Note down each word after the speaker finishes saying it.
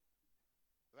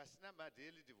Vasina my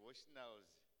daily devotionals.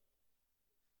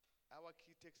 Our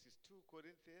key text is 2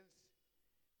 Corinthians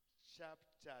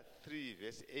chapter 3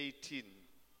 verse 18.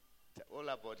 It's all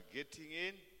about getting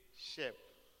in shape.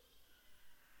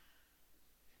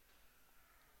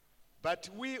 But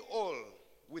we all,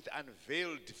 with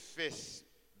unveiled face,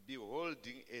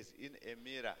 beholding as in a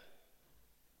mirror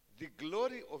the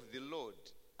glory of the Lord,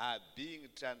 are being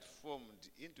transformed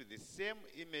into the same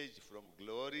image from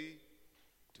glory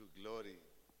to glory.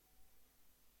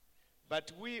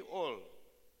 But we all,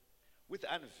 with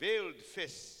unveiled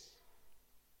face,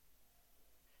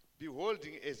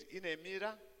 beholding as in a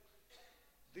mirror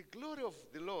the glory of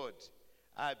the Lord,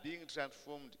 are being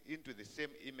transformed into the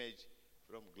same image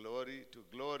from glory to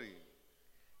glory,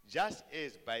 just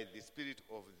as by the Spirit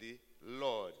of the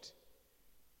Lord.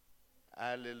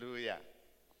 Hallelujah.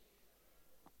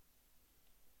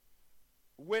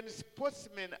 When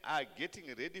sportsmen are getting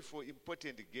ready for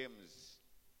important games,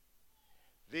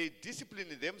 they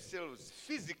discipline themselves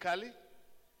physically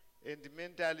and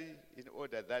mentally in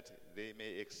order that they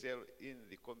may excel in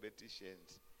the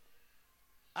competitions.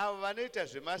 Ava vanoita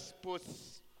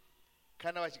zvemasports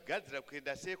kana vachigadzira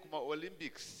kuenda sei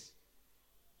kumaolympics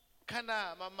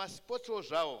kana mamasportso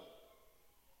zvavo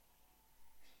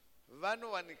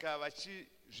vanowanika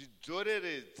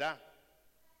vachizvidzoreredza,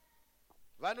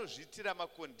 vanozviitira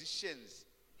maconditions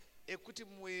ekuti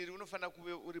muviri unofanira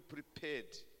kuve uri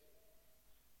prepared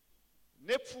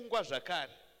nepfungwa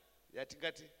zvakare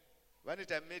yatingati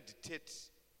vanoita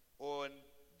meditate on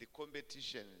the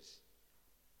competitions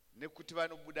nekuti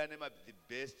vanobuda the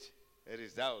best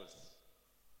results.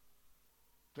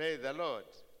 Praise the Lord.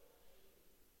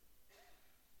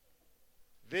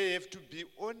 They have to be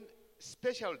on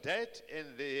special diet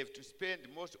and they have to spend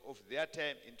most of their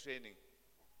time in training.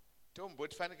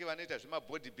 Tomboti fanike vanoita zvema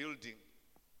bodybuilding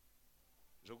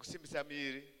zvokusimbisa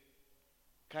miri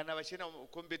kana vachienda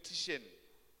competition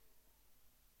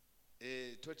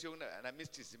toti na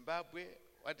Mr. Zimbabwe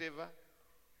whatever,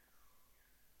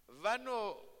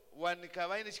 vanowanika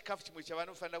vaine chikafu chimwe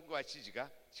chavanofanira kunge vachidya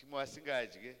chimwe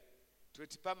vasingadye.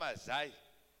 Toti pamazai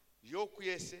yoku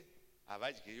yese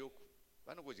havadye yoku,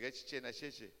 vanongodya chichena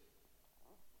cheche,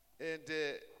 and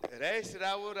rice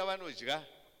ravo ravanodya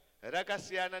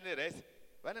rakasiyana nerice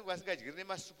vanenge vasingadyiri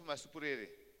nemasupu rere,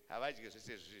 havadye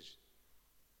zvese zvizvi.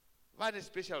 Vane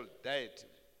special diet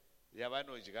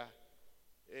yavanodya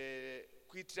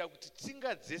kuitira kuti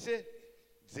tsinga dzese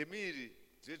dzemiri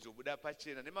dzive dzobuda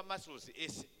pachena nemamuscles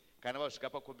ese kana vasvika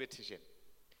pacompetition.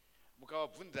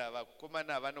 Mukavabvunza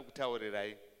vakomana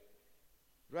vanokutaurirai,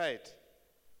 right?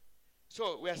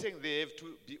 So we are saying they have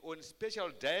to be on special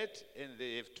diet and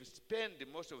they have to spend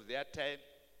most of their time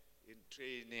in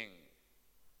training.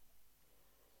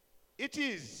 It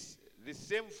is the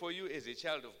same for you as a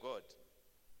child of God.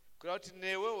 Kuti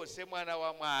newewo semwana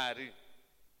waMwari,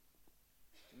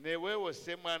 newewo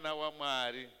semwana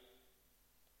waMwari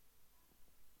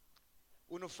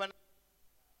unofanira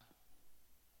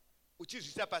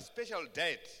uchizvisa pa special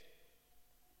diet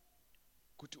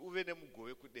kuti uve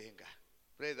nemugove kudenga.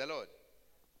 Praise the Lord.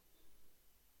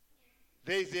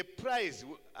 There is a prize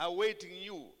awaiting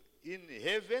you in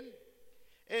heaven,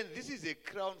 and this is a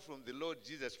crown from the Lord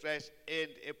Jesus Christ and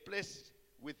a place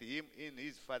with him in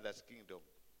his Father's kingdom.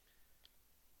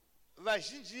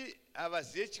 Vazhinji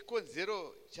havazive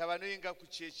chikonzero chavanoinga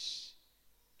kuchechi.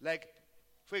 Like,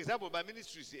 for example, my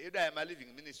ministries, edu aya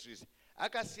living ministries,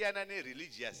 akasiyana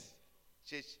ne-religious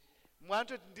church.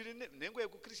 Mwanototi ndiri nhengo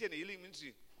yeku-Christian healing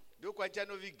ministry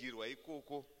ndokwachanovigirwa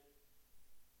ikoko.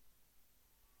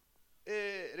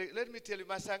 Let me tell you,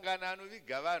 masangano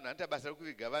anoviga vanhu, anoita basa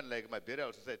rokuviga vanhu like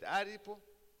maburial society aripo,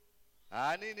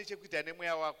 haane nechekuita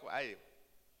nemweya wako aiwa,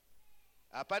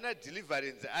 hapana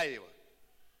deliverance aiwa.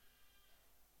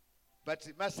 But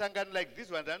masangano like this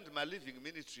one anoti ma-living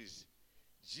ministries,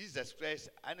 Jesus Christ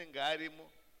anenge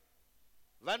arimo,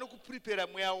 vanokuprepara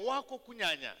mweya wako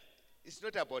kunyanya. It's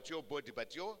not about your body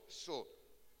but your soul.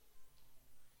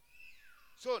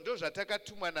 So ndo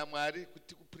zvatakatumwa naMwari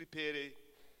kuti kuprepare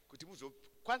kuti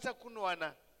muzokwanisa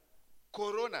kunowana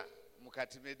corona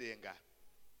mukati medenga.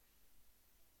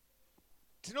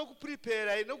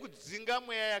 Tinokuprepara inokudzinga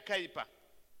mweya yakaipa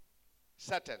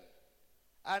Satan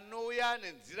anouya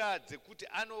nenzira dzekuti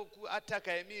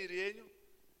anokuataka emiri yenyu,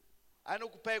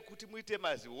 anokupai kuti muite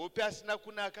mazihope asina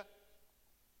kunaka,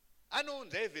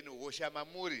 anounza even hosha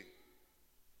mamuri.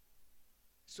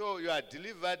 So you are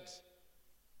delivered.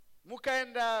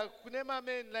 Mukaenda kune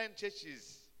mainline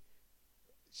churches,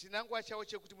 chinangwa chavo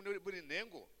chekuti muri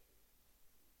nhengo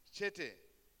chete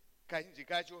kazhinji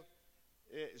kacho,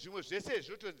 zvimwe zvese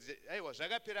zvotonzi aiwa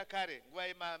zvakapera kare, nguva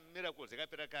yemamiracles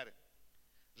yakapera kare.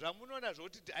 zvamunoona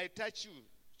zvokuti I touch you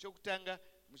chokutanga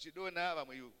muchidona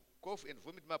vamwe you cough and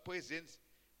vomit mapoisons,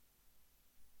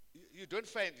 you don't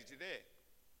find it there.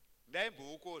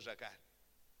 Ndaimbouko zvakare.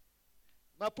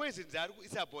 Mapoisons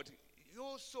it's about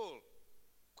your soul,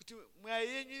 kuti mweya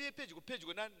yenyu ive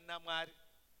pedyo naMwari.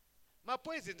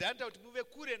 Mapoisons anoita kuti muve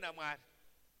kure naMwari.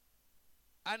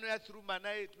 Anouya through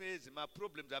manightmares,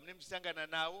 maproblems amune muchisangana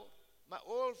nawo,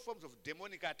 all forms of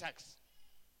demonic attacks.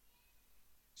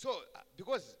 So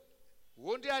because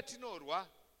hondo yatinorwa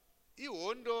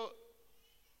ihondo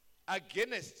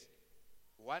against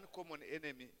one common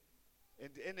enemy,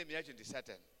 and the enemy yacho ndi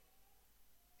Satan.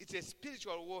 It's a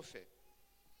spiritual warfare.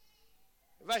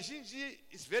 Vazhinji,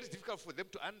 it's very difficult for them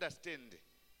to understand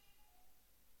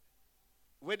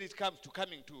when it comes to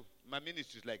coming to my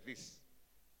ministries like this.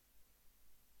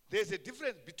 There's a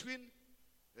difference between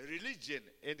religion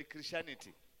and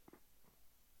Christianity.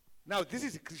 Now, this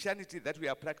is Christianity that we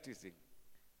are practicing.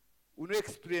 We know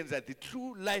experience that the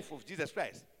true life of Jesus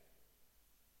Christ.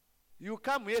 You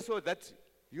come here so that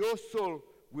your soul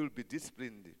will be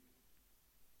disciplined.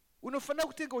 Unofana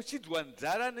kutenga uchidzwa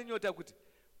nzara nenyota kuti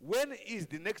when is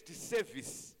the next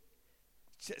service?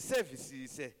 Service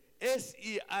is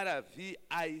SERVICE.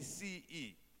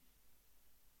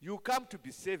 You come to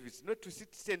be service, not to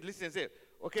sit and listen and say,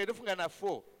 okay, don't forget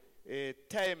 4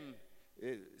 time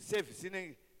service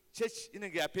in church in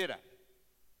yapera.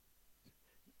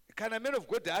 Can a man of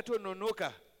God ato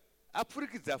nonoka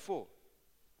apurikidza 4?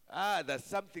 There's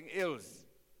something else.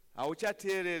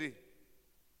 Auchatereri.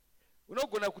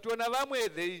 Unogona kutona vamwe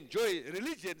they enjoy.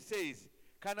 Religion says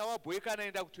kana wabwe kana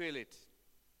enda ku toilet.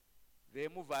 They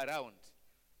move around.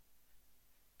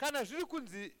 Kana zviri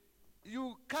kunzi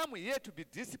you come here to be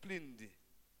disciplined,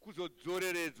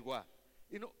 kuzodzoreredzwa,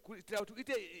 kuitira kuti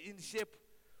uite in shape,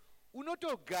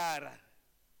 unotogara.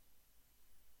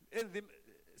 And the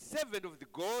servant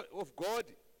of God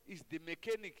is the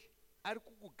mechanic. Ari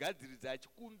kukugadziridza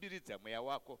achikumbiridza mweya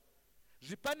wako.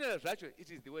 Zvipanera zvacho, it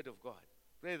is the word of God.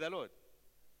 Praise the Lord.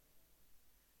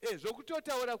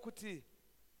 Zvokutotaura kuti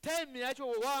time yacho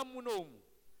wamunomu,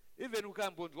 even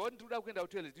ukambonzwa kuti uda kuenda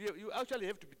kutoilet, you actually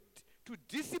have to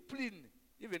discipline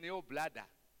even your bladder.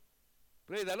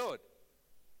 Praise the Lord.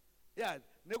 Yeah,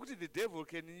 nekuti the devil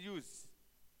can use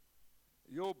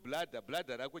your bladder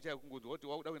rako chakungonzwa kuti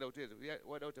wakuda kuenda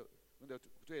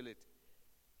kutoilet,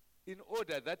 in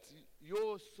order that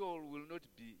your soul will not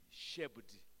be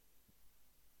shaped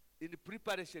in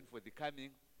preparation for the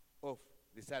coming of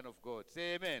the Son of God.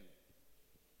 Say amen.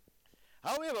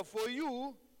 However, for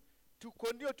you to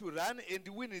continue to run and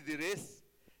win the race,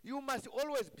 you must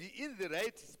always be in the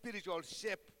right spiritual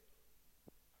shape.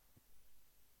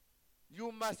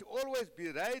 You must always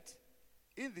be right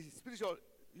in the spiritual,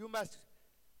 you must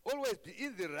always be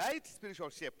in the right spiritual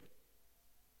shape.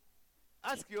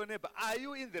 Ask your neighbor, are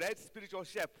you in the right spiritual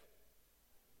shape?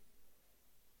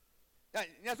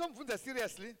 Nyasomvunza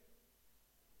seriously?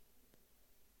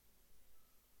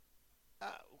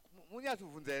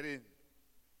 Munyasovunza ere.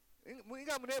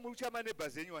 Inga mune muruchama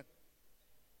neighbors zenyu wani.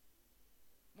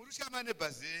 Muruchama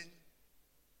neighbors zenyu.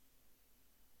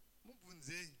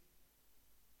 Mubvunzei.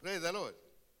 Praise the Lord.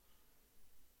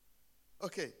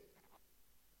 Okay.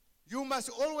 You must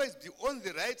always be on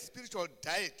the right spiritual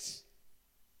diet.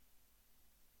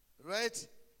 Right?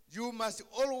 You must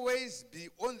always be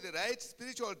on the right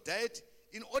spiritual diet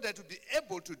in order to be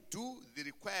able to do the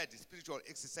required spiritual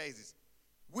exercises,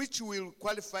 which will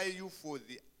qualify you for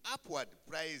the upward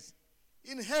prize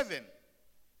in heaven.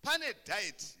 Pane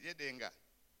diet yedenga.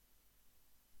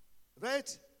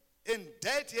 Right? And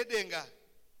diet yedenga,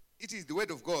 it is the word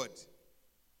of God.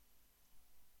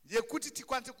 Yekuti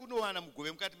tikwanise kunowana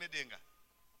mugove mukati medenga.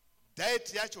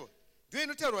 Diet yacho. Do you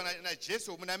notaurwa na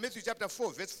Jesu muna Matthew chapter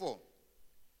 4 verse 4.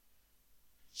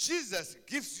 Jesus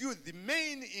gives you the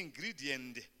main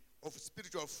ingredient of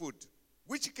spiritual food,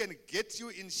 which can get you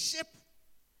in shape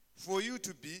for you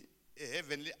to be a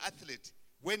heavenly athlete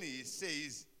when he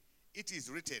says, it is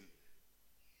written.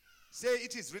 Say,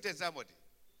 it is written, somebody.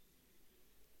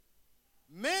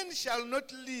 Men shall not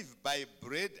live by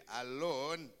bread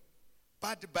alone,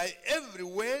 but by every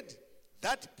word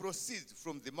that proceeds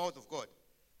from the mouth of God.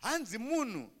 Hanzi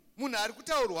munhu ari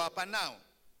kutaurwa apa now.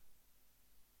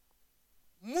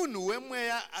 Munhu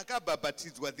wemweya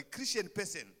akabhabhatidzwa, the Christian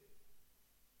person.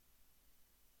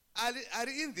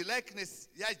 Ari in the likeness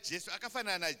ya Jesu,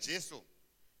 akafanana na Jesu.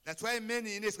 That's why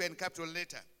many in in capital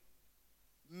letter.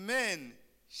 Men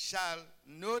shall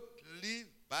not live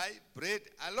by bread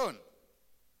alone,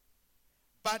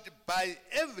 but by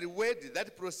every word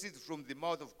that proceeds from the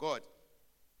mouth of God.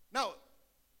 Now,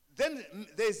 then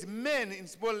there's men in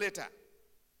small letter.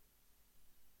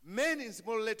 Man in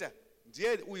small letter,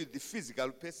 ndiye with the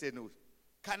physical person.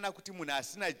 Kana kuti munhu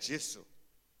asina Jesu.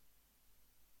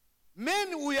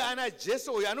 Men we are not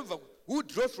Jesu, we are not who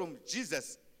draws from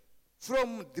Jesus.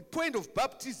 From the point of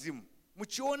baptism,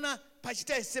 muchiona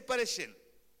pachita separation.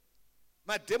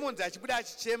 Mademons achibuda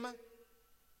achichema.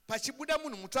 Pachibuda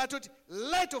munhu mutu atoti,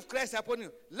 light of Christ upon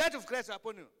you, light of Christ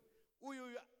upon you. Uyu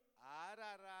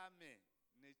hararame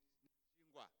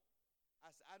nechingwa,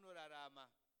 as anorarama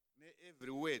ne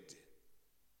every word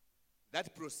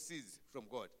that proceeds from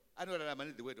God. Anorarama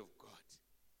ne the word of God.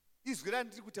 Izwira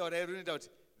ndiri kutaura inoita kuti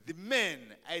the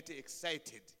men are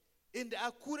excited and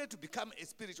are called to become a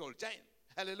spiritual giant.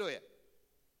 Hallelujah.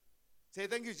 Say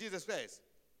thank you, Jesus Christ.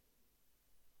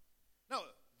 Now,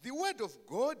 the word of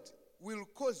God will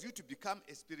cause you to become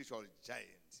a spiritual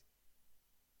giant.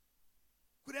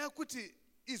 Kureva kuti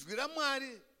izwi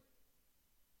raMwari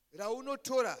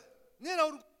raunotora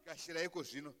nerauri kugashira iko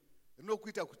zvino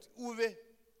rinokuita kuti uve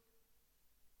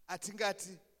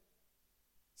atingati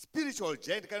spiritual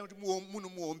giant kana kuti munhu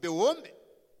muhombe.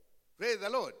 Praise the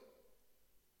Lord.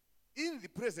 In the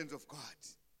presence of God.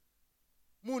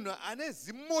 Munhu ane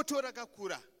zimoto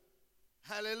rakakura.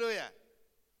 Hallelujah.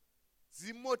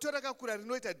 Zimoto rakakura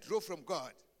rinoita draw from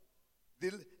God.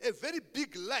 A very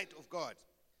big light of God.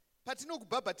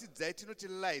 Patinokubhabhatidzai tinoti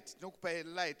light, tinokupai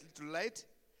light, little light.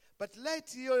 But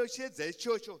light iyoyo chiedza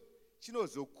ichocho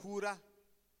chinozokura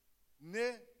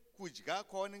nekudya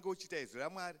kwaunenge uchiita izwi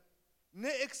raMwari.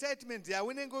 Ne-excitement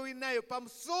yaunenge uinayo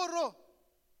pamusoro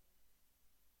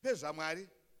pezvaMwari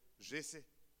zvese.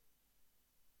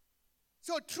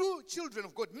 So true children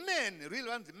of God, men, real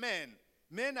ones,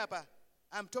 men apa,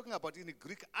 I'm talking about in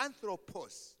Greek,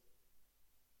 anthropos.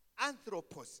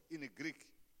 Anthropos in Greek.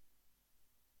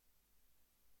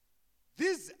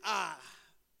 These are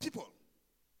people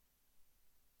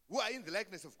who are in the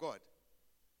likeness of God,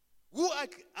 who are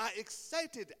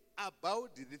excited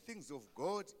about the things of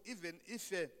God, even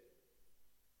if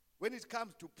when it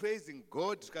comes to praising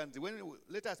God,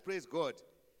 let us praise God,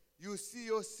 you see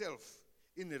yourself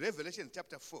in Revelation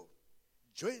chapter 4,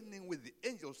 joining with the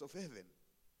angels of heaven.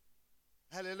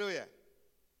 Hallelujah.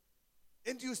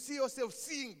 And you see yourself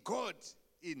seeing God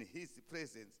in his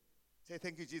presence. Say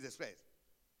thank you, Jesus Christ.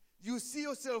 You see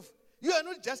yourself, you are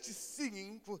not just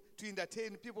singing to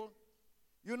entertain people.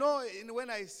 You know,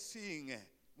 when I sing,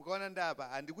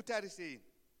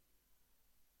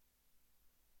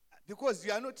 because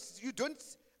you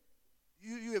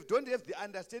don't have the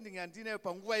understanding and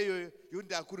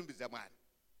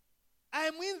I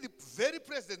am in the very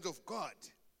presence of God.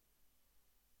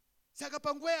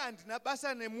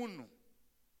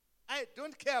 I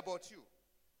don't care about you.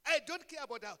 I don't care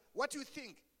about what you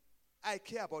think. I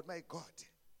care about my God.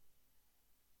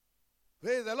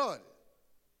 Praise the Lord.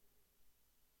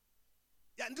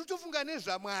 Ndikutofunga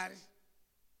nezvaMwari.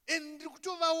 And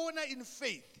ndikutovaona in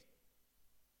faith.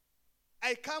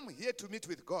 I come here to meet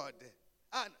with God.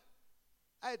 And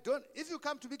if you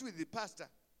come to meet with the pastor,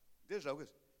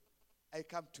 I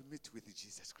come to meet with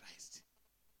Jesus Christ.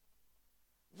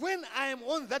 When I am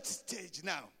on that stage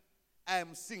now, I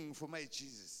am singing for my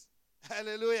Jesus.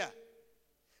 Hallelujah.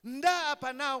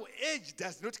 Apa now, age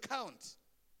does not count.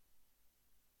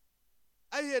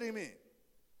 Are you hearing me?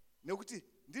 Nokuti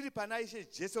ndiri pana Ishe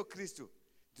Jesu Kristu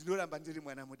ndinoramba ndiri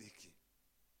mwana mudiki.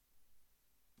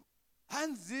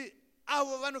 Hanzi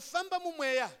avo vanofamba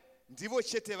mumweya ndivo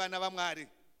chete vana vaMwari.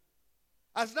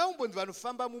 Hazvina kumbonzi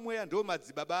vanofamba mumweya ndo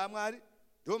madzibaba aMwari,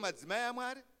 ndo madzimai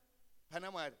aMwari,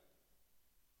 pana Mwari.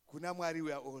 Kuna Mwari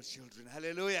we are all children.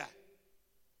 Hallelujah.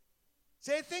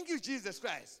 Say thank you, Jesus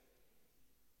Christ.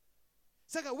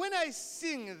 So when I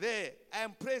sing there, I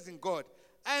am praising God.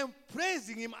 I am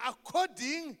praising him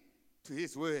according to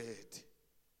his word.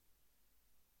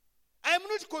 I am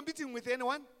not competing with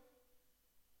anyone.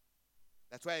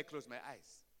 That's why I close my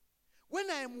eyes. When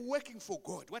I am working for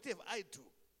God, whatever I do,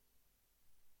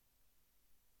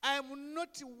 I am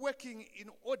not working in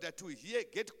order to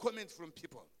get comments from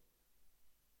people.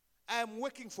 I am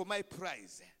working for my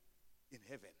prize in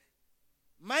heaven.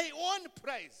 My own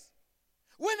prize.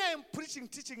 When I am preaching,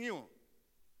 teaching you,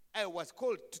 I was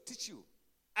called to teach you.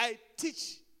 I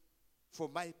teach for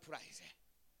my prize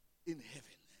in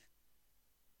heaven.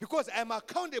 Because I am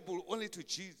accountable only to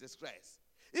Jesus Christ.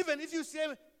 Even if you say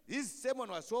his sermon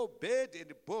was so bad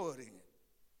and boring,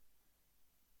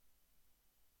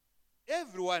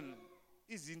 everyone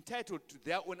is entitled to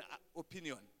their own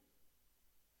opinion.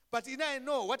 But I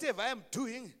know whatever I am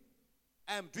doing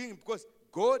because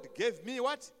God gave me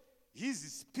what? His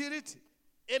spirit,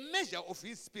 a measure of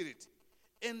his spirit.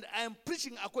 And I am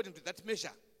preaching according to that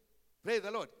measure. Praise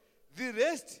the Lord. The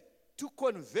rest to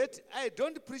convert. I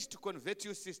don't preach to convert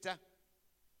you, sister.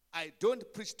 I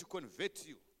don't preach to convert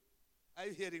you. Are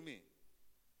you hearing me?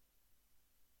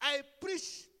 I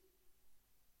preach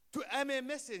to, I'm a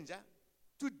messenger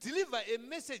to deliver a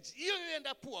message. Iyo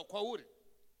yoenda puwa kwa uri.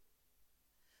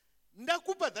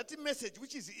 Ndakupa that message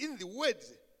which is in the word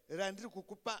randiri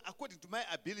kukupa according to my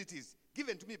abilities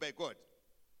given to me by God.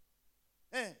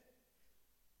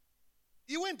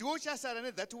 Iwe ndiwo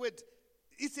chasara that word.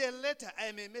 It's a letter. I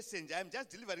am a messenger. I'm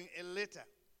just delivering a letter.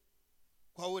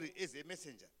 Kwa uri is a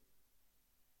messenger.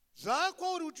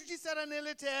 Kwa uri uchichisara ne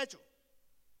letter yacho.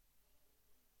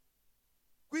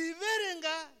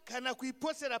 Kuiverenga kana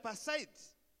kuiposera pa side.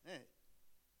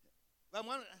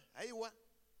 Vamwana haiwa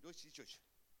ndo chichocho.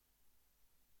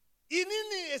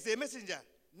 Inini as a messenger,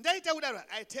 ndaita udara,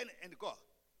 I turn and go.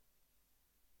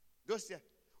 Dosia.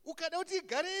 Ukadauti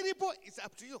gare iripo, it's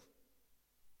up to you.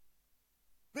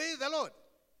 Praise the Lord.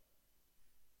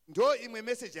 Ndo imwe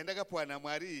message andakapuwa na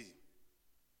Mwari.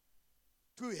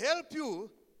 To help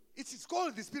you, it is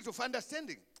called the spirit of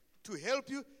understanding. To help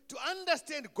you to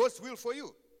understand God's will for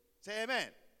you. Say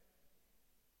amen.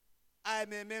 I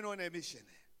am a man on a mission.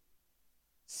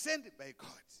 Sent by God.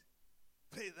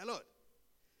 Praise the Lord.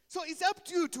 So it's up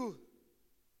to you to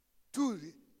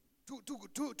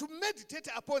meditate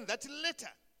upon that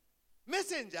letter.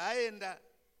 Messenger, and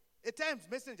at times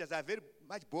messengers are very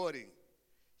much boring.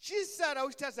 She said,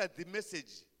 which tells us the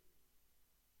message.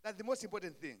 That's the most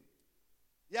important thing.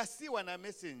 Yasi wana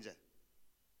messenger.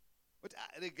 But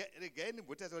again,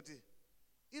 but as what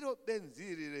iro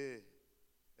benziri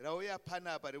rauya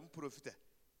pana pare mprofita.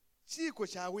 Chiko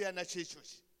chahuya na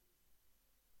chichoshi.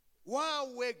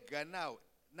 Wawega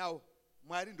now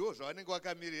Mwari ndo zvawanenge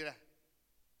wakamirira.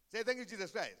 Say thank you,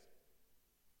 Jesus Christ.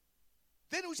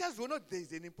 Then we just know there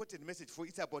is an important message for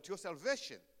it's about your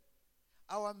salvation.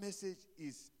 Our message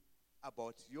is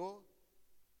about your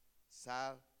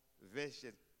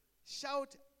salvation.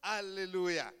 Shout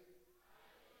hallelujah.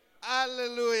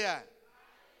 Hallelujah.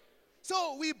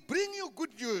 So we bring you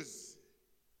good news.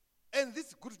 And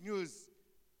this good news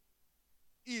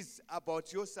is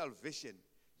about your salvation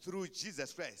through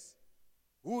Jesus Christ,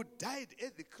 who died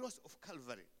at the cross of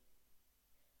Calvary.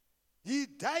 He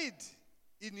died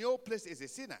in your place as a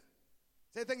sinner.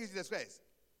 Say thank you, Jesus Christ.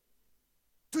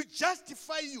 To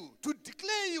justify you, to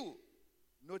declare you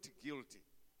not guilty.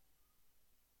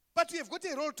 But we have got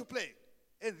a role to play.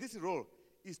 And this role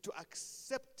is to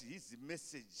accept his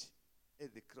message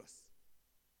at the cross.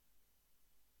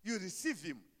 You receive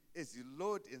him as the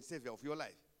Lord and Savior of your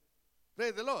life.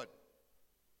 Praise the Lord.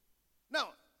 Now,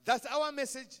 that's our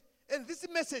message. And this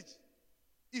message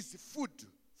is food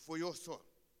for your soul.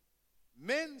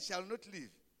 Men shall not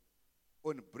live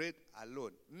on bread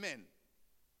alone. Men.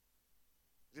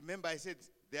 Remember I said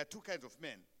there are two kinds of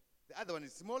men. The other one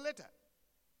is small letter.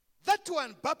 That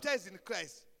one baptized in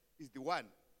Christ is the one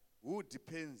who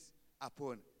depends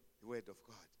upon the word of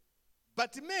God.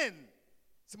 But men,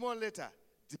 small letter,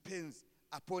 depends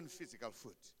upon physical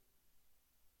food.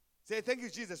 Say thank you,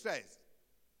 Jesus Christ.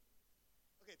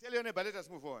 Okay, tell your neighbor, let us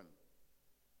move on.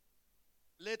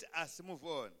 Let us move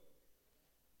on.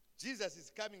 Jesus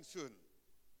is coming soon.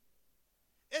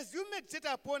 As you meditate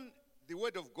upon the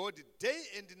word of God day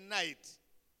and night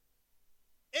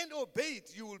and obey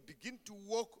it, you will begin to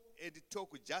walk and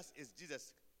talk just as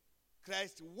Jesus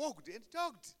Christ walked and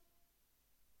talked.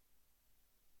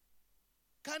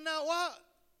 Kana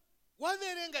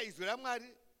waverenga izwi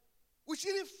raMwari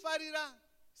uchirifarira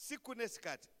siku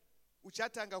nesikati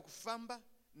uchatanga kufamba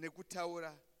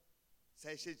nekutaura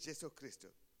saishe Jesu Kristo.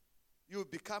 You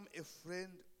become a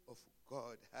friend of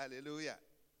God. Hallelujah.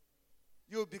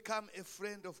 You become a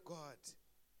friend of God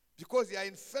because you are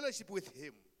in fellowship with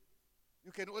him.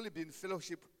 You can only be in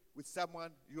fellowship with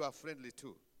someone you are friendly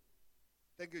to.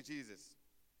 Thank you, Jesus.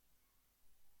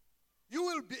 You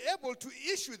will be able to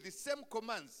issue the same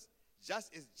commands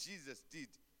just as Jesus did,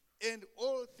 and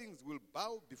all things will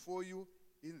bow before you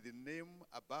in the name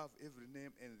above every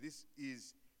name, and this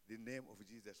is the name of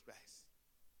Jesus Christ.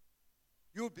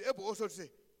 You will be able also to say,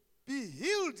 be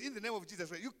healed in the name of Jesus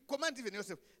Christ. You command even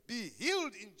yourself, be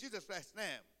healed in Jesus Christ's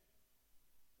name.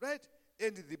 Right?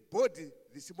 And the body,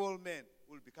 the small man,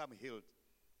 will become healed.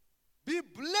 Be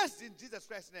blessed in Jesus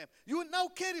Christ's name. You now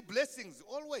carry blessings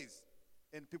always,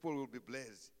 and people will be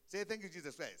blessed. Say thank you,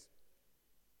 Jesus Christ.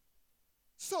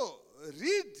 So,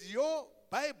 read your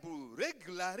Bible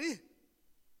regularly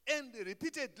and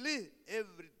repeatedly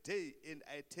every day, and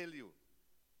I tell you,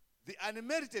 the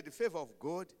unmerited favor of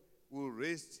God will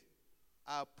rest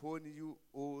upon you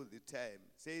all the time.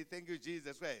 Say thank you,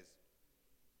 Jesus Christ.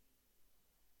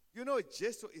 You know,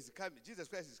 Jesus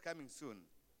Christ is coming soon.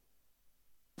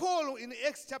 Paul in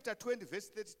Acts chapter 20 verse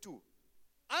 32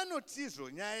 anotizo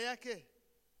nyaya yake.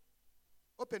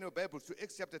 Open your Bibles to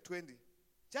Acts chapter 20.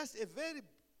 Just a very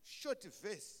short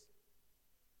verse.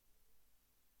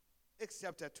 Acts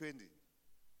chapter 20.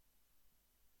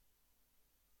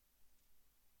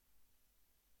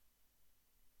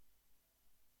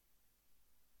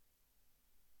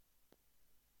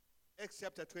 Acts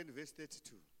chapter 20 verse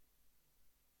 32.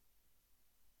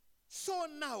 So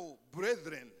now,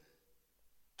 brethren,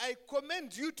 I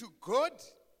commend you to God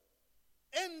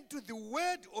and to the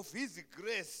word of his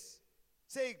grace.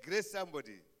 Say grace,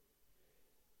 somebody.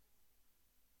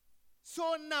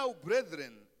 So now,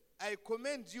 brethren, I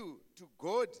commend you to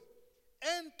God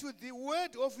and to the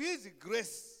word of his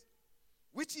grace,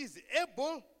 which is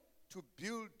able to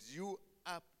build you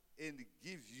up and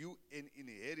give you an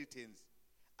inheritance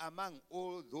among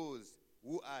all those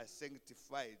who are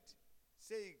sanctified.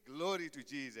 Say glory to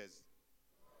Jesus.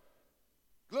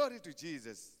 Glory to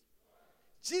Jesus.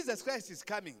 Jesus Christ is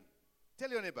coming.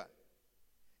 Tell your neighbor.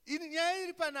 In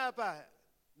nyaya panapa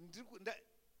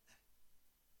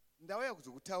ndauya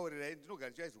kuzokutaurira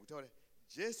ndinogara chivaizokutaurira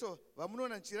Jesu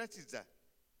vamunoona nchiratidza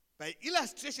by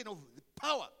illustration of the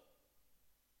power.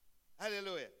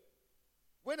 Hallelujah.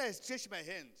 When I stretch my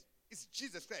hand, it's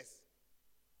Jesus Christ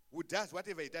who does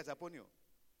whatever he does upon you.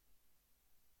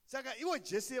 Saka iwo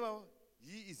Jesu,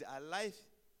 he is alive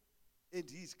and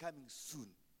he is coming soon.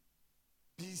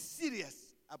 Be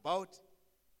serious about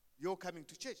your coming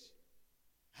to church.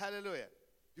 Hallelujah.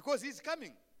 Because he's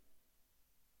coming.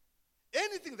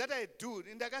 Anything that I do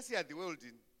in the world,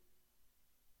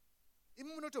 in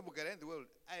the world,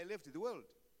 I left the world.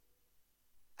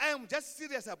 I am just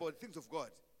serious about things of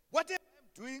God. Whatever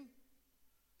I'm doing,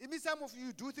 it means some of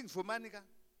you do things for money.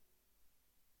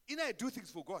 And I do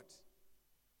things for God.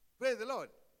 Praise the Lord.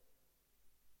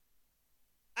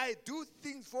 I do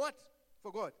things for what?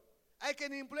 For God. I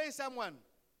can employ someone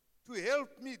to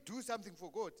help me do something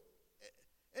for God.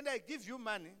 And I give you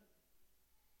money.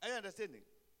 Are you understanding?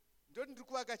 Don't do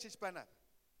kwa church panapa.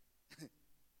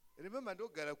 Remember,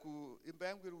 don't go to imba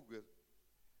yangu irugwe.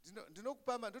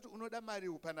 Ndinokupama ndoti unoda mari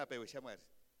upanapa iwe shamwari.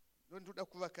 Ndoda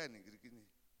kuvakani ngirikini.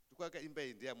 Tukwaka imba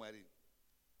iyi ndiya mwari.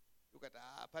 Ukati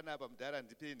panapa mudhara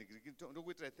ndipei ngirikini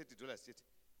ndokuitira $30 chete.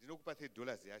 Ndinokupa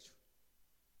 $30 yacho.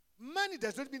 Money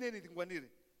does not mean anything kwanire.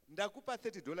 Ndakupa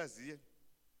 $30 iye.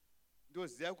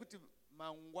 Ndoziya kuti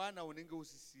mangwana unenge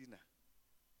usisina.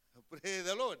 Praise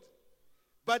the Lord.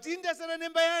 But indasana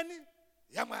nemba yani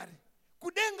ya mwari.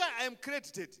 Kudenga I am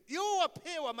credited. Iwo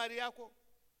wapewa mari yako.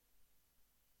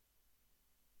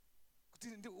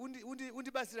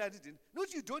 Undibasira ndini.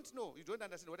 Not you don't know. You don't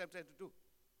understand what I'm trying to do.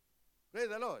 Praise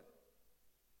the Lord.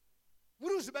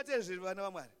 Muri uzibate zviri vana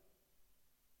vamwari.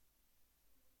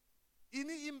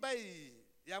 Ini imba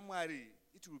ya mwari,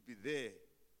 it will be there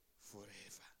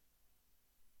forever.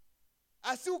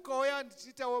 Asi ukauya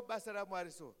ndichitawo basa ra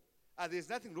mwari so. There's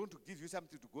nothing wrong to give you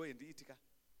something to go and eat.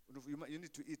 You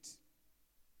need to eat.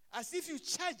 As if you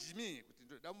charge me,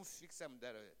 don't fix some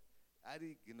that.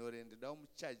 Ari ignorant, don't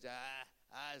charge.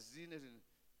 Zine,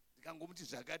 kangomuti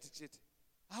zvakati chete.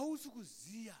 Hausi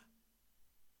kuziya.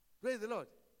 Praise the Lord.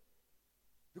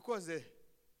 Because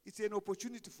it's an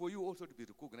opportunity for you also to be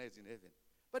recognized in heaven.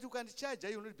 But you can't charge,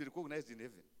 you will not be recognized in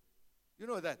heaven. You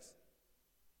know that.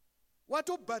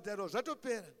 Watobhadharo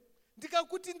zvatopera.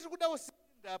 Ndikakuti ndiri kuda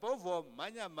apa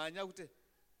manya kuti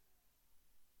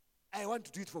I want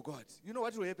to do it for God. You know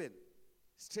what will happen?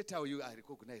 Straight how you are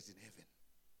recognized in heaven.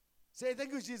 Say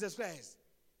thank you Jesus Christ.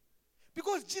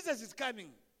 Because Jesus is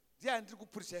coming.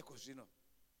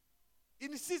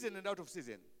 In season and out of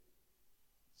season.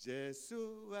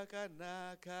 Jesu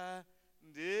wakanaka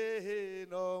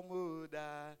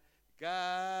ndinomuda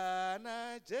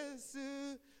kana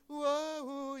Jesu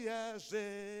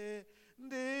wouyazve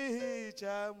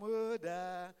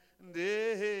ndichamuda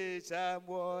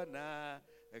ndichamona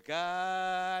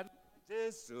kana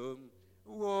Jesu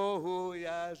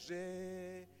wouyazve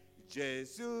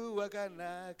Jesu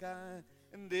wakanaka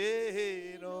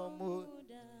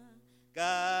ndinomuda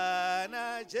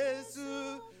kana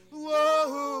Jesu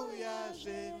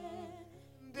wouyazve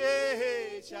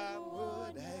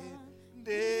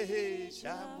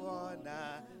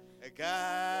ndichamona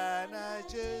kana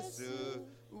Jesu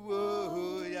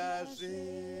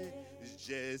wouyazve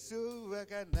Jesu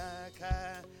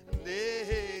wakanaka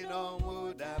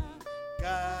ndinomuda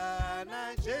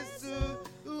kana Jesu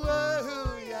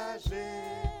wouyazve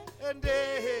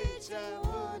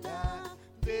ndichamona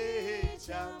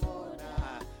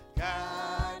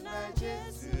kana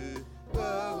Jesu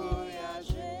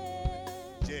wouyazve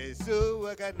Jesu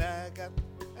wakanaka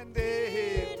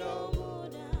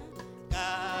ndinomuda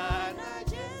kana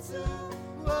Jesu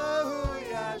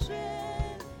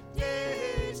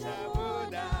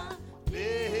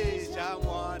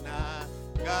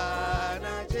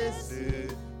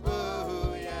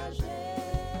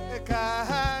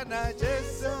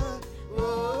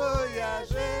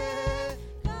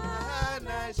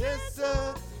Jesu,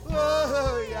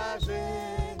 oh yaje,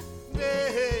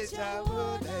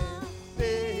 nechamona,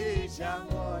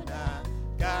 nechamona,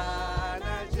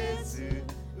 kana Jesu,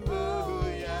 oh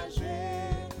yaje,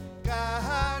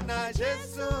 kana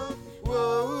Jesu,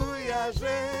 oh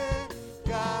yaje,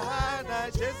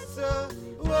 kana Jesu,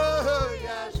 oh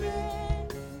yaje,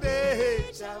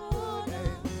 nechamona,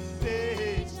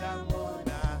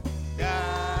 nechamona,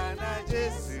 kana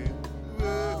Jesu, oh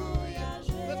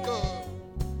yaje. Let's go.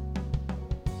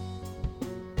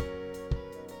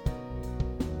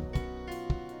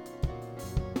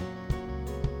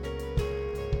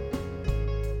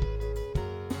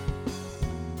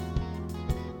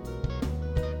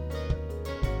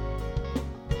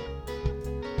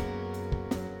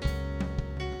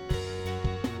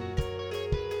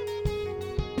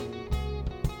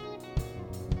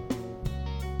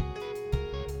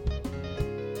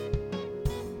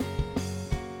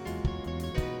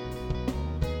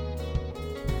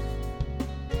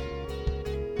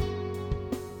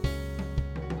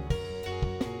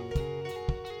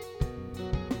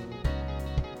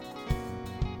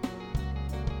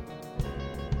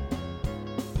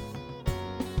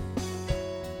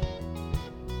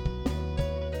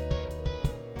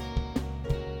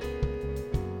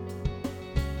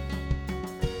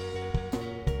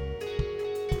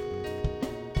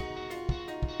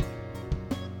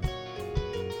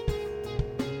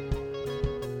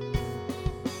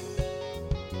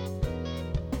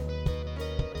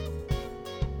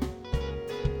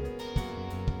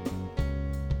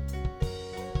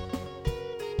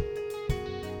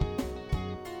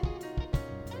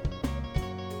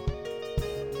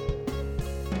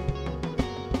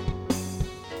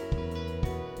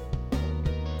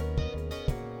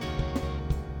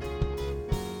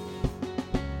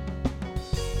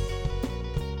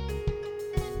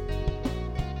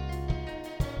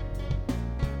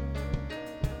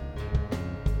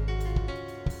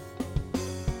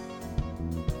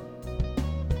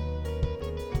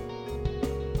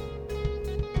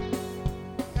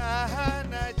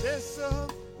 Kahana Jesu,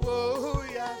 oh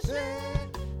yaje,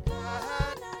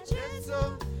 Kahana Jesu,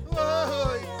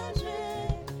 oh yaje,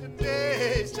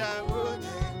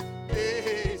 nechamona,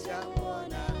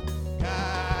 nechamona,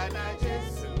 Kahana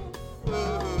Jesu,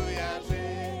 oh yaje,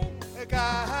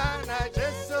 Kahana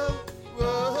Jesu,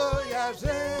 oh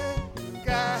yaje,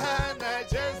 Kahana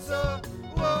Jesu,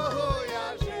 oh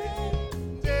yaje,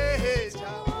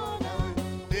 nechamona,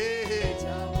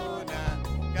 nechamona,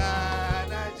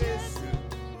 Kahana Jesu,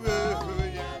 oh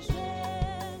yaje,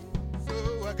 so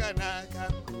wakanaka,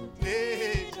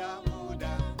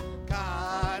 nechamuda,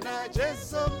 Kahana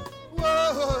Jesu,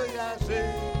 oh yaje,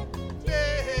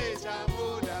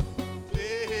 nechamuda,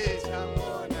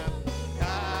 nechamona,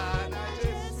 Kahana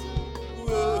Jesu,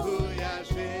 oh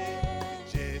yaje,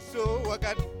 Jesu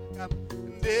wakanaka,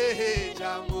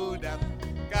 nechamuda,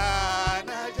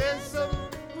 Kahana Jesu,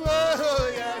 oh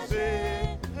yaje,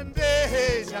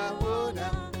 nechamona,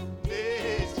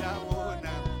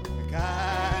 nechamona,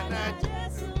 Kahana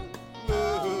Jesu,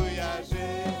 oh yaje,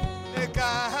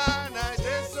 Kahana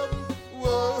Jesu,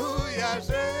 oh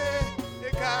yaje,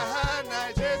 Kahana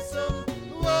Jesu,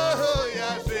 oh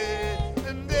yaje,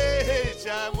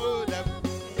 nechamona,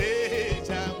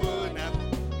 nechamona,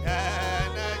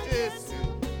 Kahana Jesu,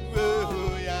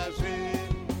 oh yaje,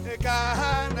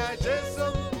 Kahana Jesu,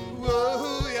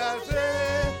 oh yaje,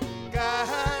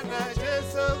 Kahana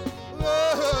Jesu,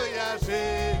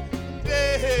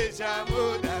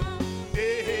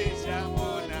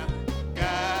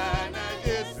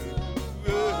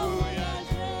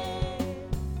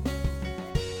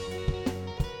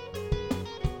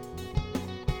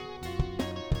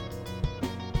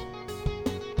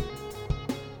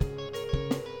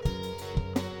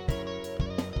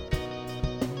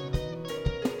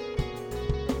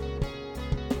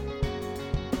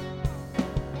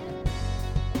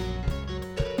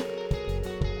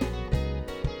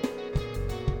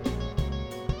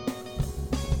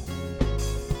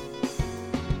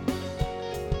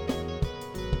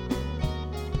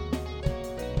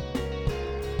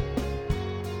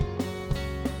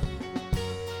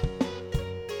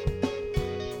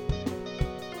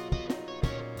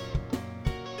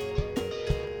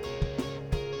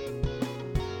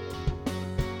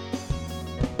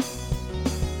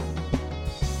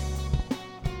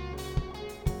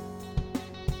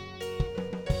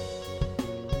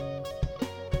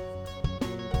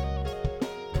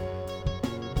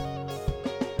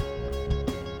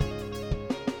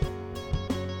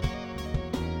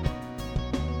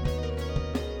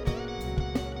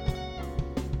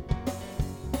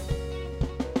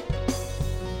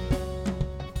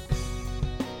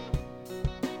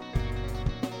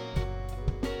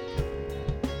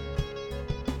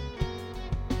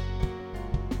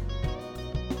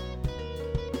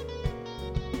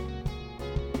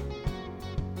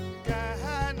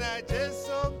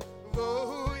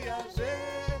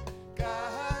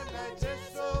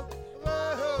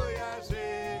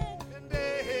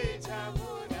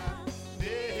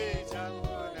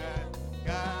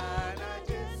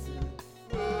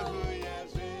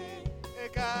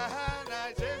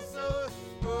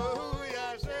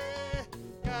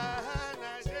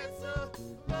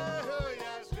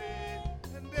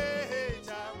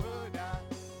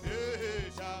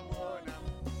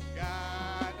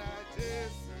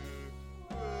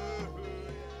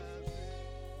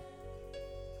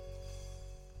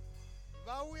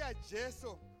 pauya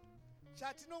Jesu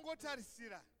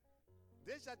chatinongotarisira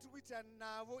ndezvatiri kuita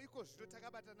navo iko zvino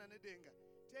takabatana nedenga.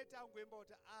 Tangoimba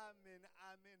kuti amen,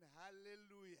 amen,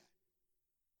 hallelujah.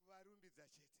 Kuvarumbidza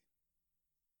chete.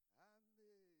 Amen,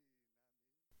 amen.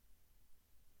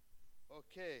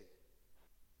 Okay.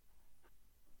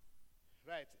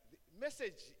 Right. The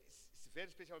message is a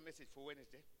very special message for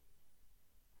Wednesday.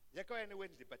 Yakawani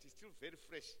Wednesday, but it's still very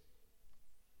fresh.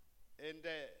 And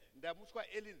ndamutswa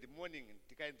early in the morning,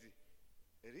 tikandi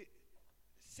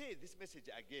say this message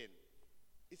again.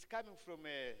 It's coming from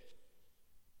a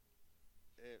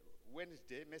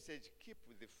Wednesday message, keep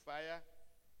the fire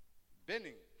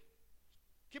burning.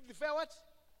 Keep the fire what?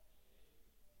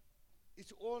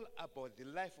 It's all about the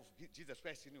life of Jesus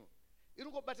Christ in you. You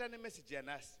don't go back on the message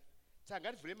yanasi.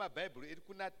 Tangani vile ma Bible iri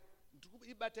kuna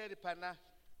ibata iri pana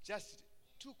just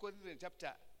 2 Corinthians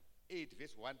chapter 8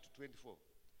 verse 1 to 24.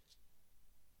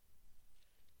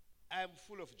 I am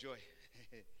full of joy.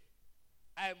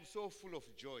 I am so full of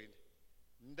joy.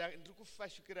 Ndiri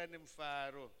kufashukira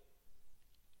nemufaro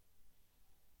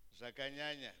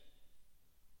zvakanyanya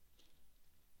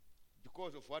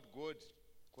because of what God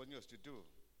continues to do.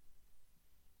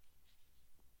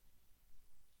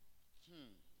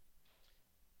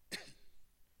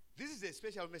 This is a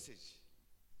special message.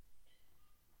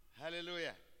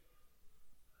 Hallelujah.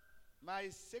 My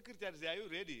secretaries, are you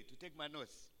ready to take my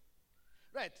notes?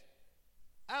 Right.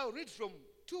 I'll read from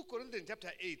 2 Corinthians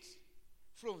chapter 8,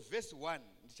 from verse 1.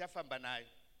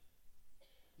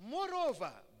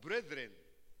 Moreover, brethren,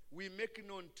 we make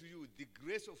known to you the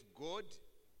grace of God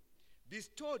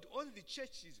bestowed on the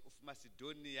churches of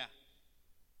Macedonia.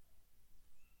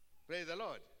 Praise the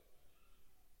Lord.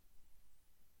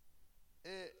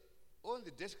 On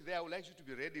the desk there, I would like you to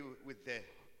be ready with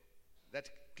that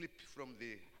clip from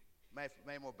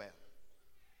my mobile.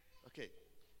 Okay.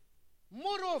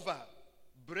 Moreover,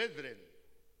 brethren,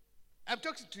 I'm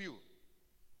talking to you.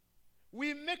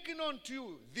 We make known to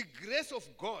you the grace of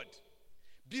God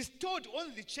bestowed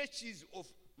on the churches of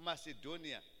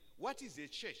Macedonia. What is a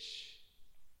church?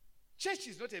 Church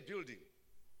is not a building.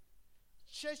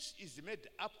 Church is made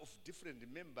up of different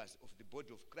members of the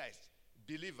body of Christ,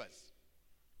 believers.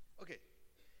 Okay,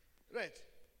 right.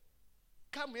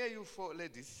 Come here, you 4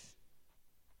 ladies,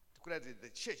 to create the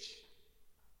church.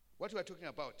 What we are talking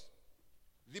about,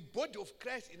 the body of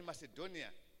Christ in Macedonia.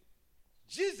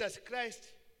 Jesus Christ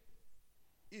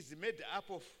is made up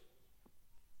of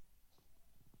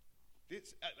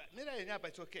this.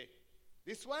 It's okay.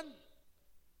 This one,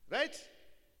 right?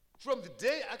 From the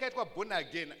day I got born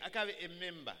again, I can be a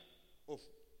member of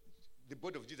the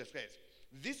body of Jesus Christ.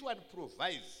 This one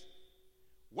provides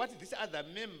what this other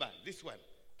member, this one,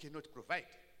 cannot provide.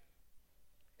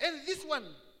 And this one,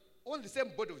 on the same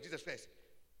body of Jesus Christ,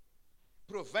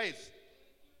 provides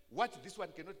what this one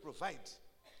cannot provide.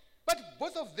 But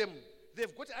both of them,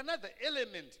 they've got another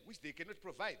element which they cannot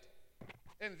provide.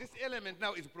 And this element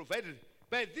now is provided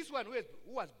by this one who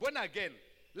was born again.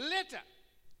 Later,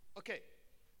 okay,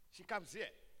 she comes here.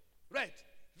 Right,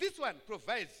 this one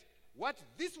provides what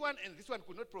this one and this one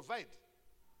could not provide.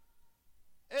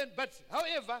 But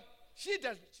however, she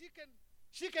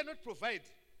cannot provide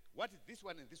what this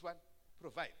one and this one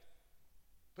provide.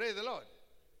 Praise the Lord.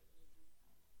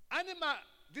 Anima,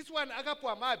 this one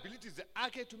agapo my abilities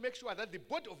ake to make sure that the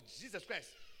body of Jesus Christ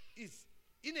is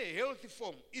in a healthy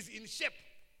form, is in shape.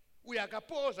 We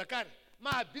agapo zakari,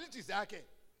 my abilities ake.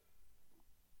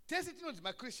 Test it not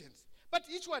my Christians, but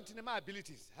each one in my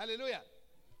abilities. Hallelujah.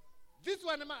 This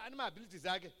one my abilities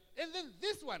ake, and then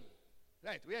this one,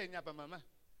 right? We are in Yapa Mama.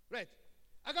 Right.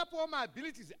 Agapo my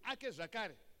abilities ake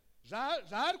zakari.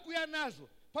 Zahar kuya nazo.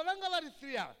 Pavanga vari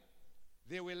 3 hours.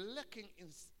 They were lacking in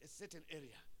a certain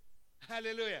area.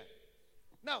 Hallelujah.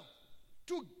 Now,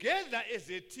 together as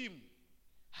a team,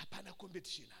 hapana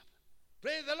competition.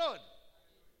 Praise the Lord.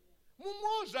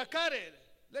 Mumo zakare.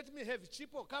 Let me have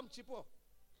chipo. Come chipo.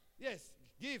 Yes,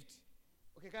 gift.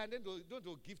 Okay, then don't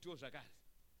do gift to zakare.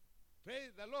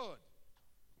 Praise the Lord.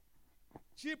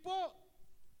 Chipo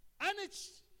ane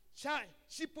chai.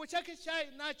 Chipo chake chai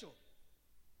nacho.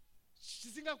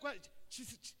 Chisinga kwa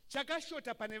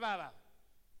chakashota panevava.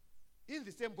 In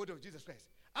the same body of Jesus Christ.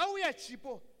 Auya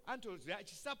chipo until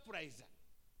surprise.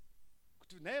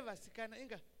 Kuti never sikana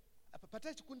inga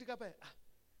pata chikundi kapa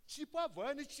chipo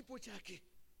avona ni chipo chake.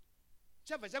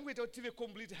 Chava changu ita utive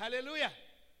complete. Hallelujah.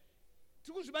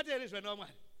 Tikuzvibaterezwa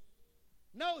nomwari.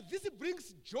 Now this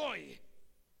brings joy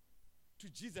to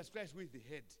Jesus Christ with the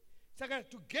head. Saka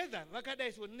together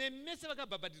vakadaiso nemese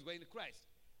vakabhabhatidzwa in Christ.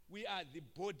 We are the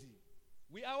body.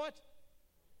 We are what?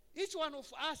 Each one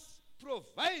of us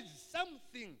provides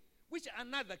something which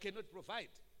another cannot provide.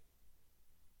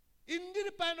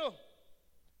 Indiri pano,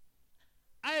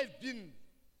 I have been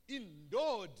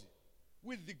endowed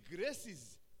with the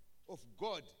graces of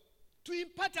God to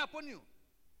impart upon you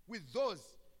with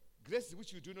those graces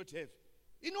which you do not have,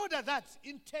 in order that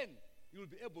in turn you will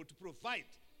be able to provide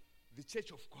the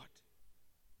church of God,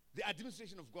 the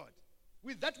administration of God,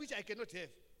 with that which I cannot have.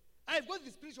 I've got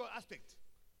the spiritual aspect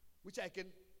which I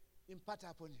can impart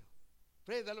upon you.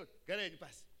 Praise the Lord.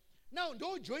 Now,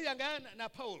 no joy na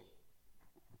Paul.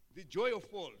 The joy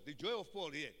of Paul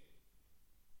here.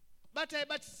 But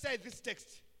I say this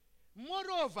text.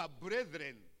 Moreover,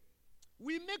 brethren,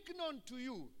 we make known to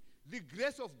you the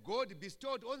grace of God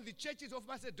bestowed on the churches of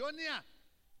Macedonia.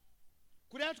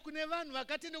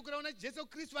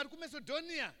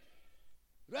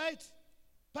 Right?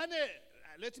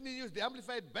 Let me use the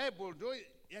Amplified Bible.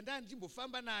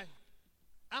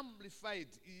 Amplified,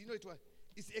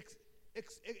 it's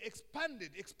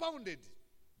expounded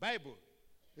Bible.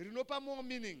 Rinopa more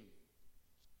meaning.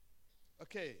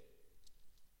 Okay.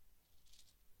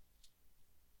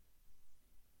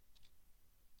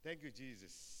 Thank you,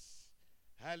 Jesus.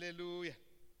 Hallelujah.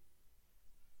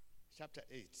 Chapter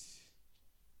 8.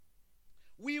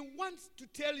 We want to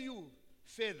tell you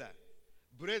further,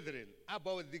 brethren,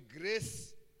 about the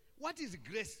grace. What is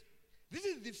grace? This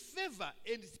is the favor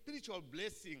and spiritual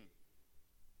blessing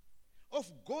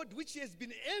of God which has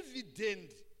been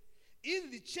evident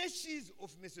in the churches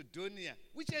of Macedonia,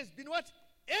 which has been what?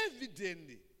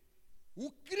 Evident.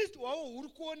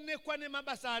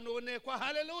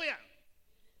 Hallelujah.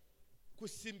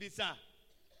 Kusimbisa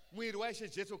mwili wa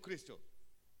Yesu Kristo.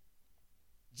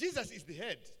 Jesus is the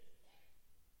head.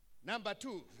 Number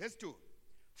 2, verse 2.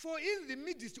 For in the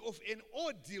midst of an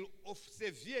ordeal of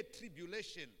severe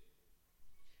tribulation,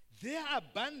 their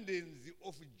abundance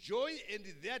of joy and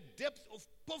their depth of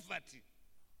poverty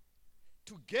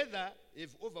together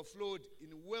have overflowed in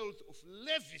wealth of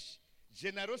lavish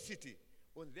generosity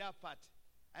on their part.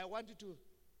 I want you to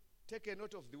take a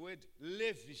note of the word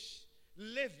lavish.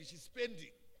 Lavish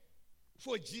spending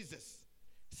for Jesus.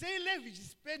 Say lavish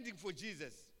spending for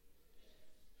Jesus.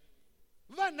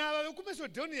 Vana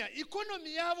Macedonia,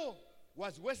 economy yavo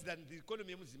was worse than the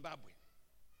economy of Zimbabwe.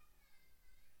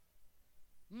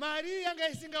 Mari yanga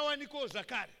isingawaniko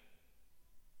zakari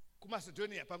ku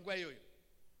Macedonia panguwa yoyo.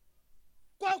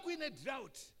 Kwa kuine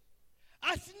drought.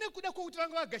 Asine kuda kwa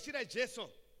utanga wa gashira Jesu.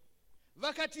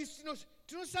 Vakati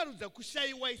tinosarudza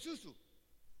kushaiwa isusu.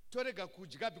 Torega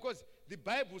kujika, because the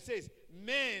Bible says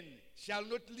men shall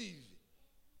not live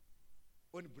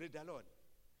on bread alone.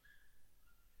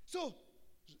 So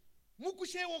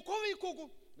mukushewa kovi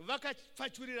koko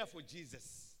vakafachurira for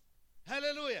Jesus.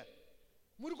 Hallelujah.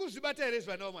 Murikuzibata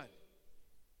erezwa no man.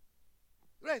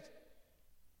 Right.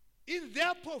 In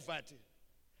their poverty,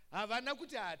 havana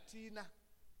kuti hatina.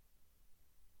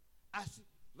 Asi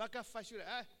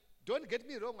vakafashura. Don't get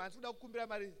me wrong. I'm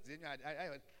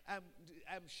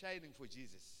shining for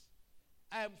Jesus.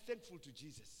 I am thankful to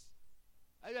Jesus.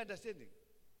 Are you understanding?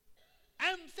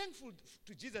 I am thankful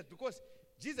to Jesus because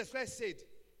Jesus Christ said,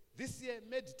 this year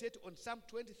meditate on Psalm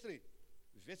 23,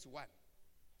 verse 1.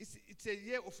 It's a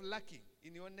year of lacking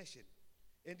in your nation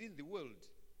and in the world,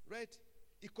 right?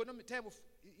 Time of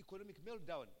economic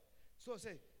meltdown. So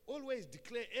say, always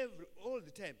declare all the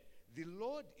time, the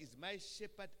Lord is my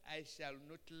shepherd, I shall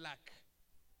not lack.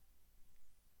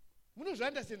 Muno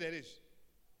understand that is.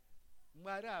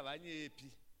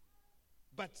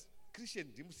 But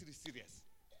Christian, is serious.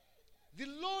 The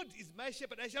Lord is my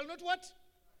shepherd, I shall not what?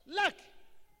 Lack.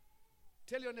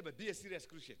 Tell your neighbor, be a serious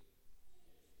Christian.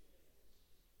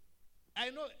 I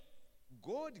know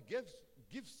God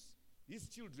gives his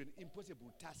children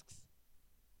impossible tasks.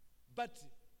 But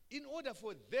in order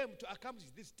for them to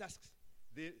accomplish these tasks,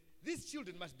 these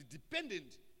children must be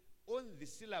dependent on the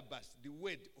syllabus, the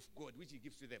word of God, which he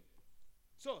gives to them.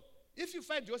 So, if you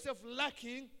find yourself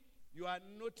lacking, you are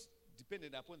not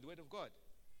dependent upon the word of God.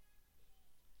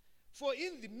 For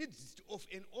in the midst of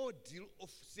an ordeal of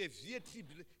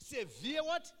severe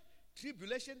what?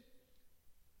 Tribulation,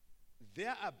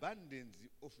 their abundance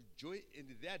of joy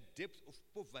and their depth of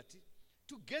poverty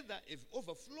together have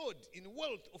overflowed in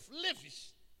wealth of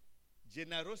lavish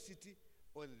generosity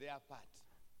on their part.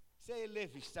 Say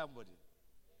lavish, somebody.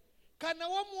 Kana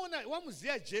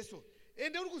wamuzia Jesu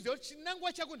ende urikuziva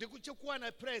chinangwa chako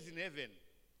ndekuchekuwana praise in heaven.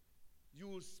 You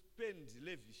will spend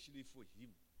lavishly for him.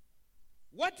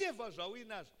 Whatever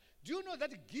zawinazo. Do you know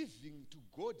that giving to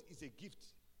God is a gift?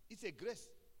 It's a grace.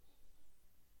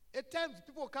 At times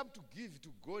people come to give to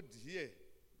God here.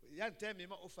 Young time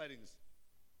offerings.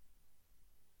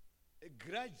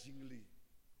 Grudgingly.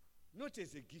 Not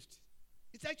as a gift.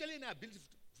 It's actually an ability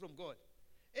from God.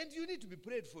 And you need to be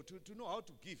prayed for to know how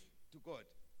to give to God.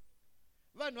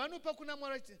 Vanhu vanopa kuna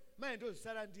Mwari vachiti mai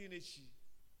ndozvisara ndiine chii,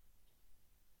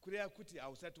 kureva kuti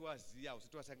hausati waziva,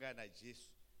 hausati wasangana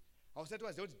naJesu, hausati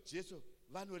waziva kuti Jesu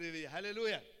vanorevei.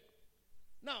 Hallelujah.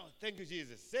 Now, thank you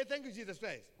Jesus. Say thank you Jesus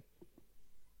Christ.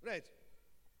 Right.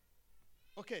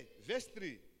 Okay, verse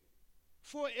 3.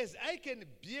 For as I can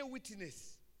bear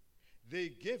witness, they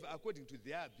gave according to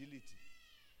their ability.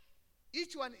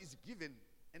 Each one is given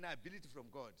an ability from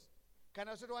God. Can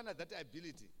I also honor that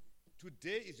ability?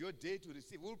 Today is your day to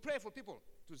receive. We'll pray for people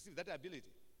to receive that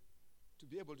ability, to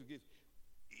be able to give.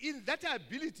 In that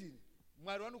ability,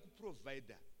 Mwari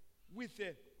provide with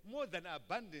more than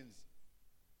abundance,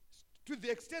 to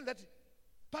the extent that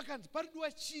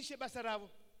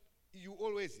you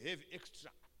always have extra,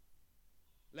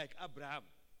 like Abraham.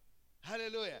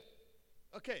 Hallelujah.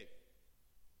 Okay.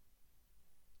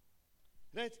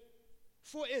 Right?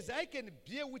 For as I can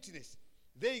bear witness,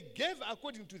 they gave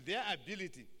according to their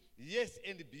ability. Yes,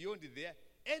 and beyond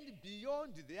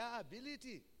their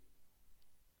ability.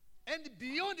 And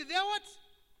beyond their what?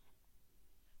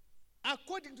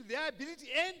 According to their ability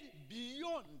and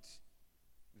beyond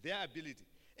their ability.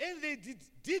 And they did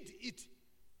it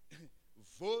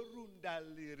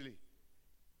voluntarily.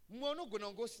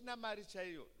 Munogona ngosina mari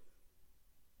chaiyo.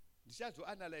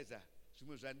 Ndichazoanalyze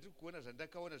zvimwe zvandiri kuona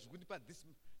zvandakaona zvikundipa this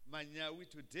manyawi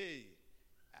today.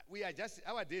 We are just,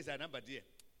 our days are numbered here.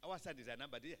 Our Sundays are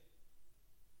numbered here.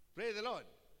 Praise the Lord.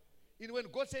 And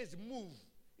when God says move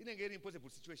in a very impossible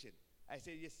situation, I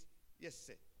say yes, yes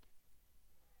sir.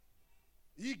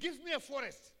 He gives me a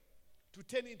forest to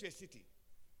turn into a city.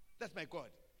 That's my God.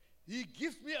 He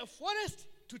gives me a forest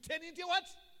to turn into what?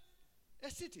 A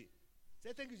city.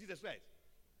 Say thank you Jesus, right?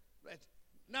 Right.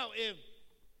 Now,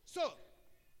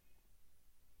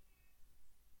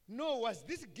 nor was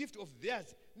this gift of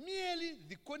theirs merely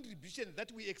the contribution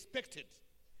that we expected.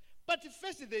 But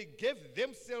first they gave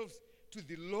themselves to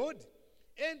the Lord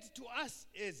and to us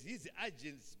as his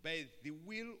agents by the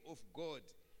will of God.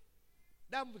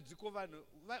 Dambudziko vanhu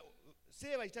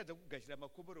sei vachitadza kugashira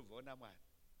makombero vaona Mwari.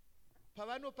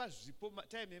 Pavanopa zvipo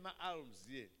time ema-alms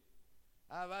here,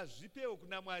 havazvipewo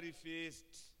kuna Mwari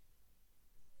first.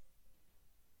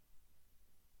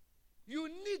 You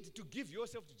need to give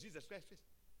yourself to Jesus Christ first.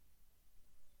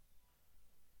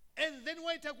 And then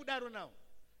waita kudaro now,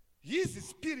 his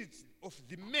spirit of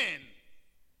the man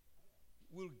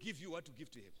will give you what to give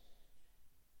to him.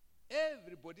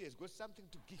 Everybody has got something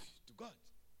to give to God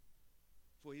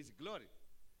for his glory,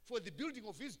 for the building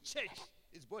of his church,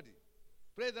 his body.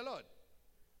 Praise the Lord.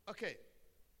 Okay.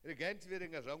 This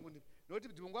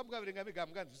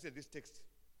text.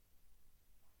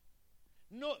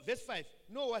 No, verse 5.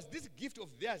 Nor was this gift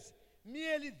of theirs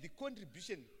merely the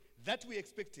contribution that we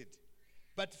expected,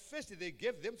 but first they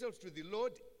gave themselves to the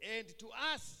Lord and to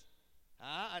us.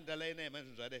 Underline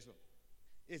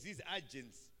as his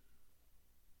agents.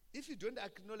 If you don't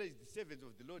acknowledge the servants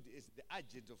of the Lord as the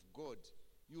agent of God,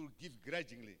 you will give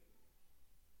grudgingly.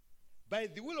 By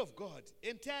the will of God,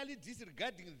 entirely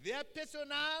disregarding their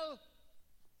personal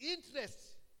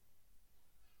interests.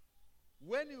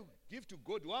 When you give to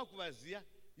God,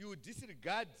 you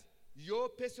disregard your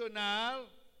personal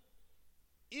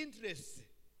interests.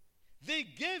 They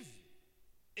gave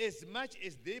as much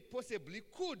as they possibly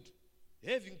could,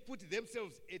 having put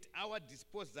themselves at our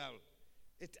disposal,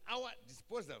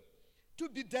 to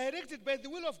be directed by the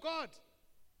will of God.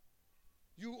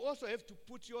 You also have to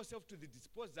put yourself to the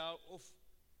disposal of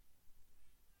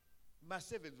my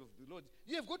servants of the Lord.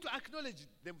 You have got to acknowledge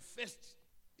them first.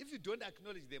 If you don't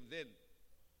acknowledge them, then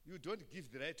you don't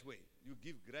give the right way. You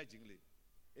give grudgingly.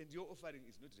 And your offering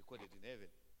is not recorded in heaven.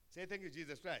 Say thank you,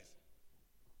 Jesus Christ.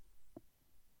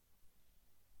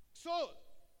 So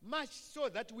much so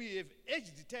that we have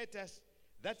urged Titus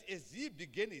that as he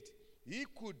began it, he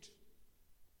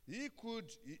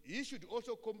should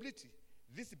also complete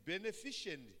this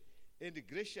beneficent and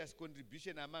gracious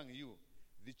contribution among you,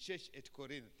 the church at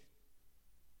Corinth.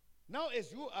 Now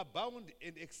as you abound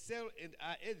and excel and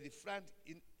are at the front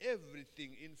in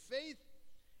everything, in faith,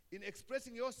 in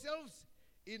expressing yourselves,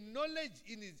 in knowledge,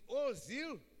 in all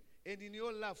zeal, and in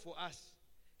your love for us,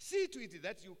 see to it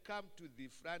that you come to the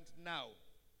front now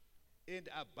and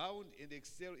abound and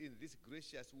excel in this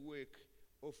gracious work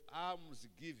of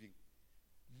almsgiving.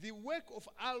 The work of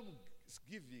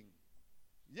almsgiving,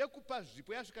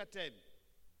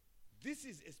 this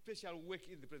is a special work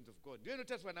in the presence of God. Do you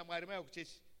notice when I'm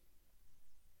church?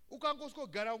 You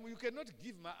cannot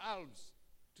give my alms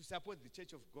to support the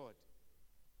church of God.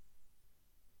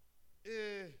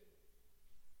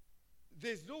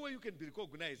 There's no way you can be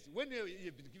recognized when you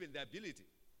have been given the ability.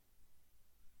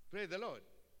 Praise the Lord.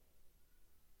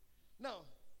 Now,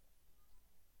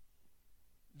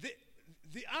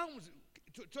 the arms,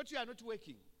 toti are not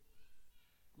working.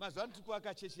 Mazwani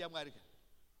tikuwaka chechi ya Mwari.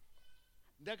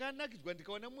 Ndakanakidzwa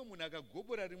ndikaona mumwe munhu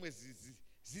akagobora rimwe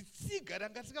zitsiga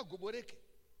ranga risikagoboreke.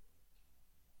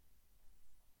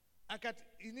 Akati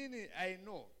inini I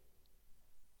know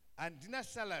handina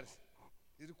salary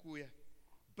iri kuuya,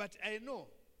 but I know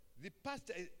the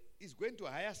pastor is going to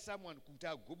hire someone kuti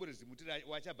agobore zimuti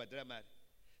wachabhadhara mari.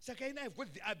 Saka ina I've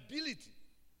got the ability.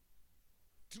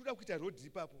 Tinoda kuita road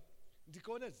ipapo.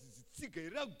 Ndikaona zitsiga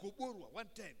rakagoborwa one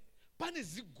time. Pane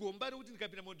zigomba rekuti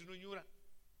ndikapinda mo ndinonyura.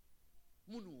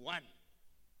 Munhu one.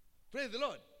 Praise the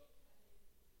Lord.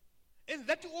 And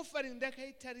that offering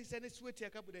ndakaitarisa nesweti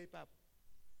yakabuda ipapo.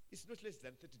 It's not less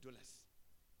than $30.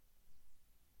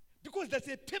 Because that's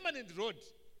a permanent road.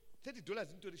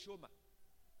 $30 into the shoma.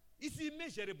 It's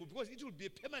immeasurable because it will be a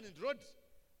permanent road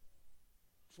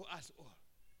for us all.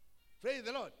 Praise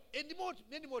the Lord. And more,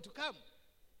 many more to come.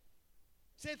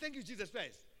 Say thank you, Jesus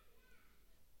Christ.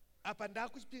 Apa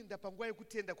ndakuchipinda panguva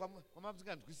yekutenda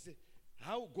kwamamuzingandwisise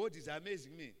how God is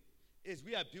amazing me as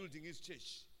we are building his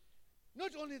church.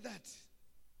 Not only that,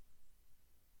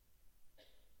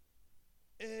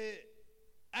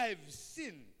 I've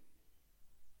seen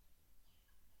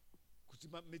kuti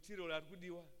material ari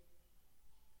kudiwa.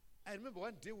 I remember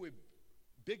one day we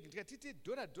begging tikatiti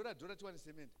 $1 tiwane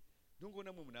cement.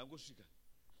 Ndongoona mumwe munhu angosvika.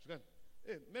 Zvikani,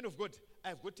 hey, man of God,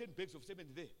 I've got 10 bags of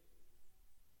cement there.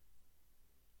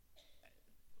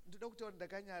 Ndoda kutaura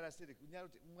ndakanyara sere kunyara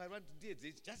kuti Mwari vanoti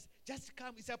ndiedze just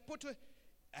come. It's a poto.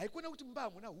 Haikona kuti mumba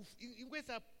hamuna hufu.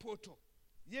 Ingoisa poto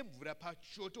yemvura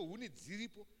pachoto huni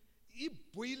dziripo.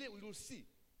 Iboile, we will see.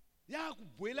 Ya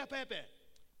kuboila paya.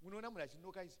 Munoona munhu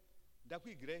achinoka izvi.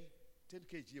 Ndakuigirai 10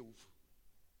 kg yehufu.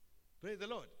 Praise the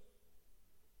Lord.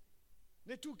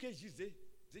 Ne 2 kg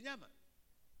zenyama.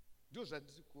 Ndio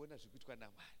zvandiri kuona zvikuitwa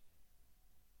naMwari.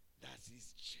 That's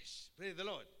his church. Praise the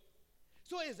Lord.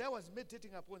 So as I was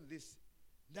meditating upon this,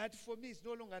 that for me it's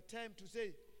no longer time to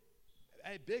say,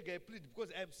 I beg, I plead,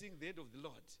 because I am seeing the hand of the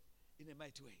Lord in a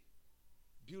mighty way,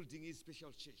 building his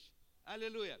special church.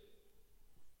 Hallelujah.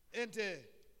 And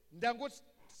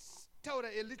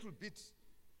ndangotaura a little bit.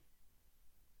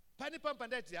 Pani pampa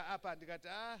ndati apa ndikati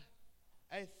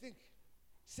I think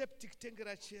septic tank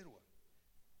racherwa.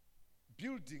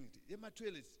 Building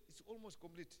yema-toilets is almost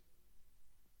complete.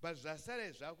 But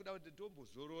zvasara zvakuda kuti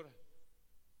ndombozorora.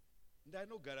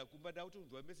 Ndanogara kumba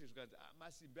ndakutonzwa message kuti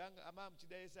masimbi anga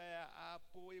muchidaisa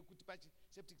apo ekuti pachi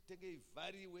septic tank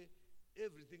ivhariwe,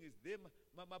 everything is there,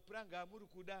 mapuranga amuri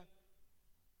kuda.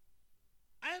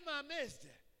 I am amazed.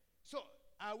 So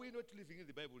are we not living in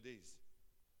the Bible days?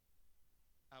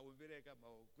 Awumbereka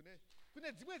mawo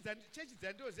kune dzimwe chechi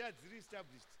dzandoziya dziri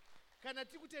established. Kana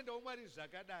tikutenda Mwari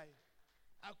zvakadai.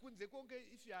 Akunze konge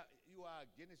if you are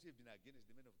against, you have been against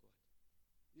the man of God.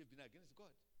 You have been against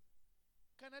God.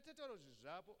 Kana tataura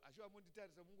zvapo ashuwa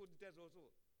munditarisa mungonditarisa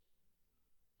also.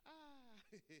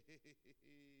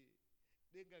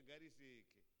 Denga gariseke.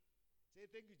 Say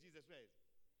thank you, Jesus Christ.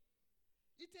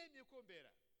 Itime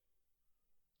yekombera.